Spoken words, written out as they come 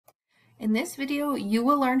In this video, you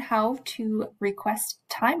will learn how to request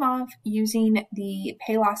time off using the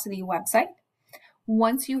Paylocity website.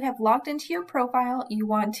 Once you have logged into your profile, you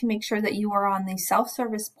want to make sure that you are on the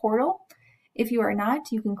self-service portal. If you are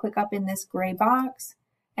not, you can click up in this gray box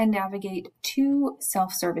and navigate to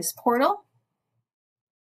self-service portal.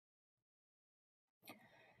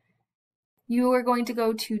 You are going to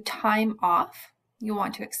go to time off. You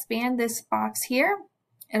want to expand this box here.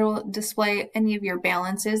 It'll display any of your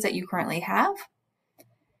balances that you currently have.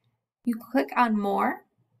 You click on more,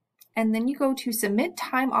 and then you go to submit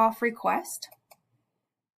time off request.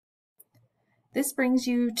 This brings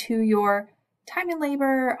you to your time and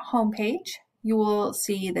labor homepage. You will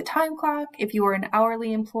see the time clock. If you are an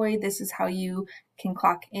hourly employee, this is how you can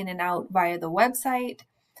clock in and out via the website.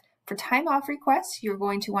 For time off requests, you're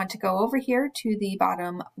going to want to go over here to the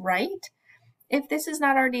bottom right. If this is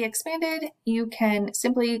not already expanded, you can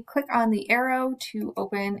simply click on the arrow to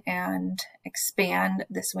open and expand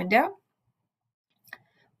this window.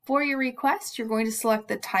 For your request, you're going to select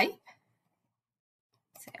the type.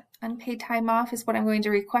 So unpaid time off is what I'm going to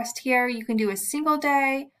request here. You can do a single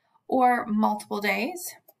day or multiple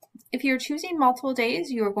days. If you're choosing multiple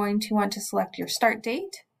days, you are going to want to select your start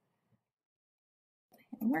date.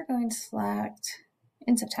 And we're going to select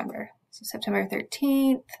in September. So September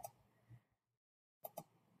 13th.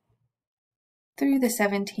 Through the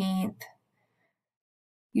 17th.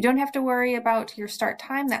 You don't have to worry about your start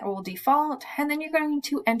time, that will default, and then you're going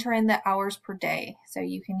to enter in the hours per day. So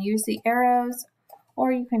you can use the arrows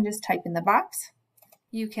or you can just type in the box.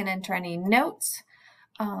 You can enter any notes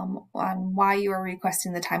on why you are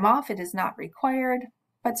requesting the time off. It is not required,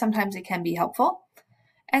 but sometimes it can be helpful.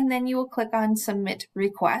 And then you will click on submit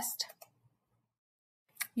request.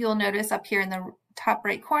 You'll notice up here in the top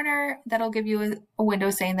right corner, that'll give you a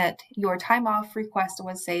window saying that your time off request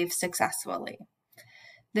was saved successfully.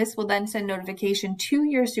 This will then send notification to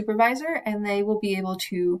your supervisor and they will be able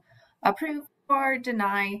to approve or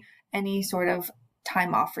deny any sort of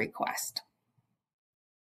time off request.